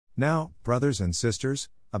Now, brothers and sisters,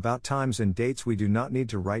 about times and dates we do not need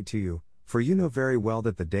to write to you, for you know very well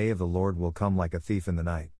that the day of the Lord will come like a thief in the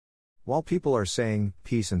night. While people are saying,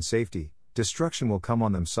 peace and safety, destruction will come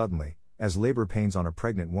on them suddenly, as labor pains on a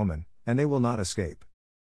pregnant woman, and they will not escape.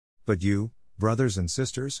 But you, brothers and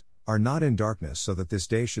sisters, are not in darkness so that this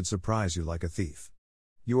day should surprise you like a thief.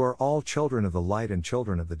 You are all children of the light and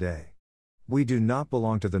children of the day. We do not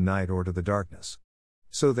belong to the night or to the darkness.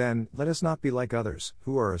 So then, let us not be like others,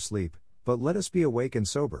 who are asleep, but let us be awake and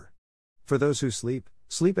sober. For those who sleep,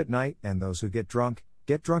 sleep at night, and those who get drunk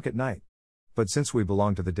at night. But since we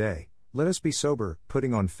belong to the day, let us be sober,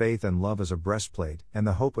 putting on faith and love as a breastplate, and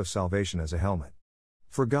the hope of salvation as a helmet.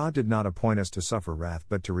 For God did not appoint us to suffer wrath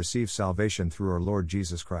but to receive salvation through our Lord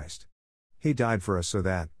Jesus Christ. He died for us so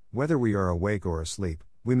that, whether we are awake or asleep,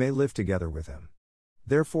 we may live together with Him.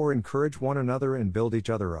 Therefore encourage one another and build each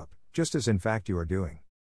other up, just as in fact you are doing.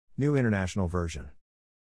 New International Version.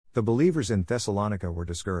 The believers in Thessalonica were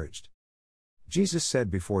discouraged. Jesus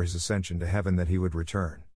said before His ascension to heaven that He would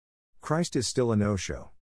return. Christ is still a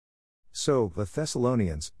no-show. So, the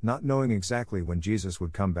Thessalonians, not knowing exactly when Jesus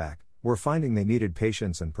would come back, were finding they needed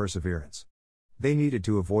patience and perseverance. They needed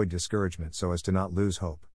to avoid discouragement so as to not lose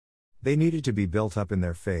hope. They needed to be built up in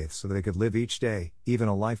their faith so they could live each day, even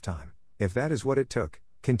a lifetime, if that is what it took,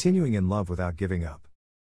 continuing in love without giving up.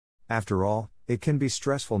 After all, it can be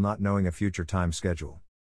stressful not knowing a future time schedule.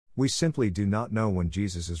 We simply do not know when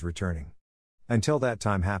Jesus is returning. Until that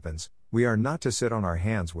time happens, we are not to sit on our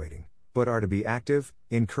hands waiting, but are to be active,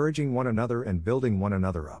 encouraging one another and building one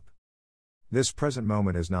another up. This present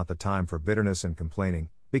moment is not the time for bitterness and complaining,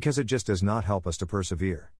 because it just does not help us to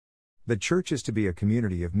persevere. The church is to be a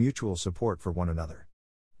community of mutual support for one another.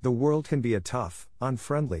 The world can be a tough,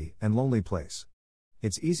 unfriendly, and lonely place.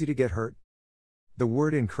 It's easy to get hurt. The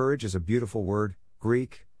word encourage is a beautiful word,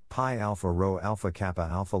 Greek, pi alpha rho alpha kappa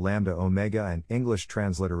alpha lambda omega, and English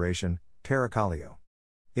transliteration, parakaleo.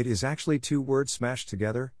 It is actually two words smashed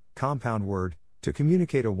together, compound word, to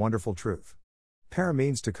communicate a wonderful truth. Para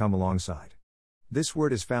means to come alongside. This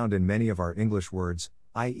word is found in many of our English words,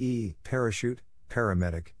 i.e., parachute,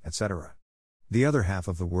 paramedic, etc. The other half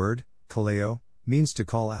of the word, kaleo, means to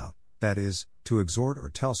call out, that is, to exhort or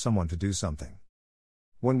tell someone to do something.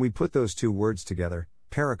 When we put those two words together,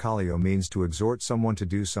 parakaleo means to exhort someone to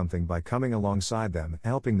do something by coming alongside them and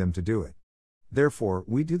helping them to do it. Therefore,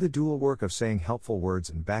 we do the dual work of saying helpful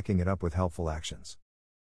words and backing it up with helpful actions.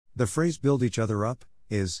 The phrase build each other up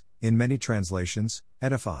is, in many translations,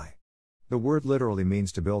 edify. The word literally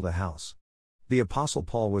means to build a house. The Apostle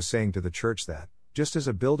Paul was saying to the church that, just as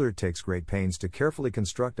a builder takes great pains to carefully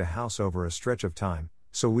construct a house over a stretch of time,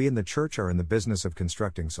 so we in the church are in the business of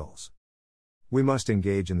constructing souls. We must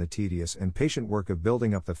engage in the tedious and patient work of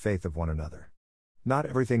building up the faith of one another. Not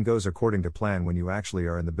everything goes according to plan when you actually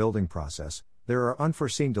are in the building process. There are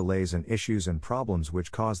unforeseen delays and issues and problems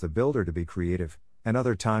which cause the builder to be creative, and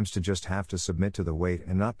other times to just have to submit to the wait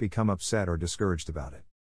and not become upset or discouraged about it.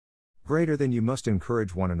 Greater than you must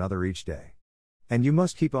encourage one another each day. And you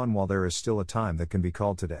must keep on while there is still a time that can be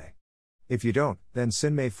called today. If you don't, then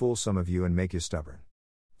sin may fool some of you and make you stubborn.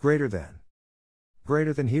 Greater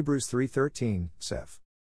than Hebrews 3:13, Seth.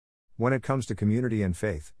 When it comes to community and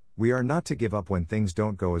faith, we are not to give up when things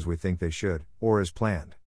don't go as we think they should, or as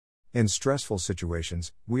planned. In stressful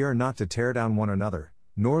situations, we are not to tear down one another,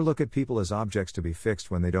 nor look at people as objects to be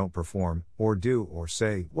fixed when they don't perform, or do or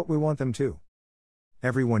say what we want them to.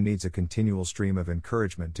 Everyone needs a continual stream of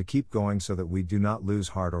encouragement to keep going so that we do not lose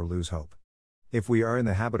heart or lose hope. If we are in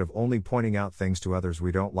the habit of only pointing out things to others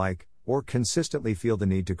we don't like, or consistently feel the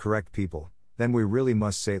need to correct people, then we really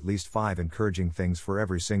must say at least 5 encouraging things for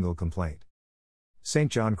every single complaint.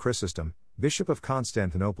 St. John Chrysostom, Bishop of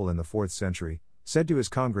Constantinople in the 4th century, said to his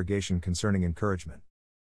congregation concerning encouragement,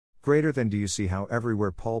 "Greater than do you see how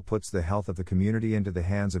everywhere Paul puts the health of the community into the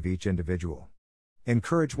hands of each individual.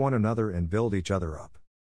 Encourage one another and build each other up.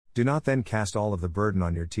 Do not then cast all of the burden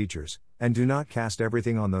on your teachers, and do not cast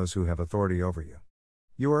everything on those who have authority over you.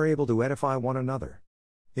 You are able to edify one another.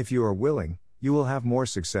 If you are willing, you will have more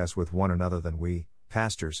success with one another than we,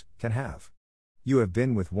 pastors, can have. You have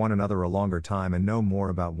been with one another a longer time and know more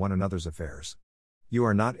about one another's affairs. You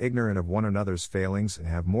are not ignorant of one another's failings and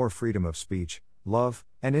have more freedom of speech, love,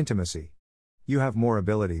 and intimacy. You have more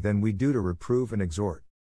ability than we do to reprove and exhort.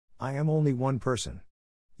 I am only one person.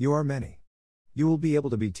 You are many. You will be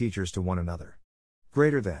able to be teachers to one another.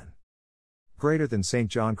 Greater than St.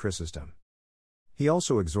 John Chrysostom. He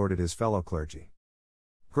also exhorted his fellow clergy.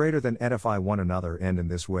 Greater than edify one another, and in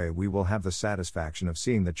this way we will have the satisfaction of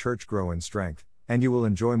seeing the church grow in strength, and you will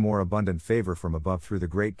enjoy more abundant favor from above through the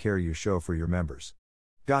great care you show for your members.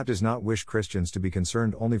 God does not wish Christians to be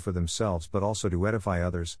concerned only for themselves but also to edify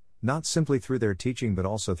others, not simply through their teaching but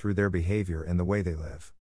also through their behavior and the way they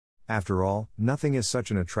live. After all, nothing is such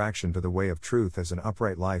an attraction to the way of truth as an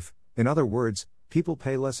upright life. In other words, people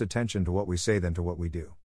pay less attention to what we say than to what we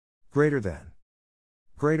do. Greater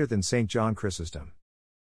than St. John Chrysostom.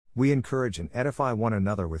 We encourage and edify one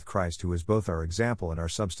another with Christ, who is both our example and our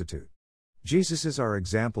substitute. Jesus is our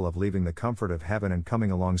example of leaving the comfort of heaven and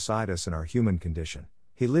coming alongside us in our human condition.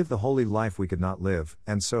 He lived the holy life we could not live,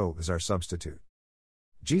 and so is our substitute.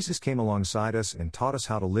 Jesus came alongside us and taught us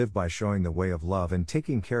how to live by showing the way of love and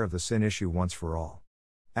taking care of the sin issue once for all.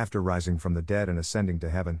 After rising from the dead and ascending to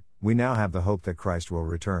heaven, we now have the hope that Christ will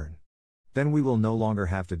return. Then we will no longer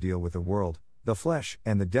have to deal with the world, the flesh,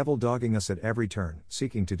 and the devil dogging us at every turn,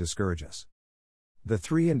 seeking to discourage us. The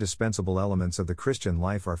three indispensable elements of the Christian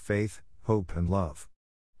life are faith, hope, and love.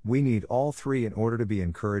 We need all three in order to be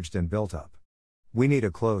encouraged and built up. We need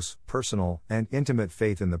a close, personal, and intimate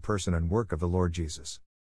faith in the person and work of the Lord Jesus.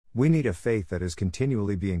 We need a faith that is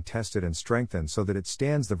continually being tested and strengthened so that it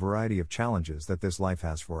stands the variety of challenges that this life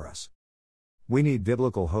has for us. We need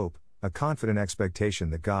biblical hope, a confident expectation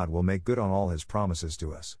that God will make good on all His promises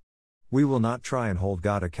to us. We will not try and hold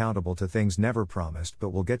God accountable to things never promised, but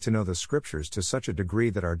will get to know the Scriptures to such a degree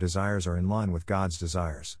that our desires are in line with God's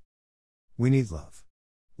desires. We need love.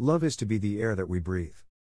 Love is to be the air that we breathe.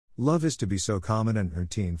 Love is to be so common and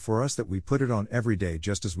routine for us that we put it on every day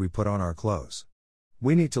just as we put on our clothes.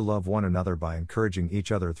 We need to love one another by encouraging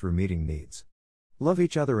each other through meeting needs. Love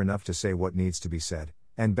each other enough to say what needs to be said,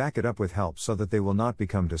 and back it up with help so that they will not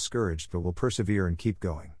become discouraged but will persevere and keep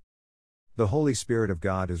going. The Holy Spirit of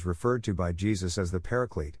God is referred to by Jesus as the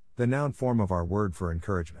Paraclete, the noun form of our word for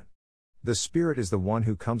encouragement. The Spirit is the one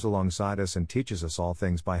who comes alongside us and teaches us all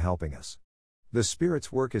things by helping us. The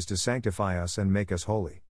Spirit's work is to sanctify us and make us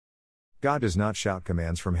holy. God does not shout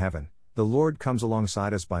commands from heaven. The Lord comes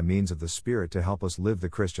alongside us by means of the Spirit to help us live the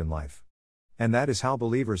Christian life. And that is how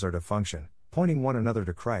believers are to function, pointing one another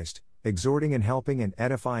to Christ, exhorting and helping and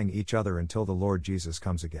edifying each other until the Lord Jesus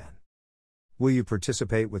comes again. Will you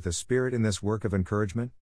participate with the Spirit in this work of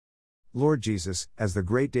encouragement? Lord Jesus, as the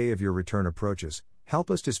great day of your return approaches,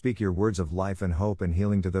 help us to speak your words of life and hope and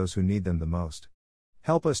healing to those who need them the most.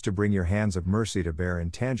 Help us to bring your hands of mercy to bear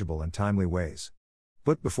in tangible and timely ways.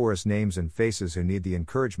 Put before us names and faces who need the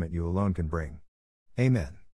encouragement you alone can bring. Amen.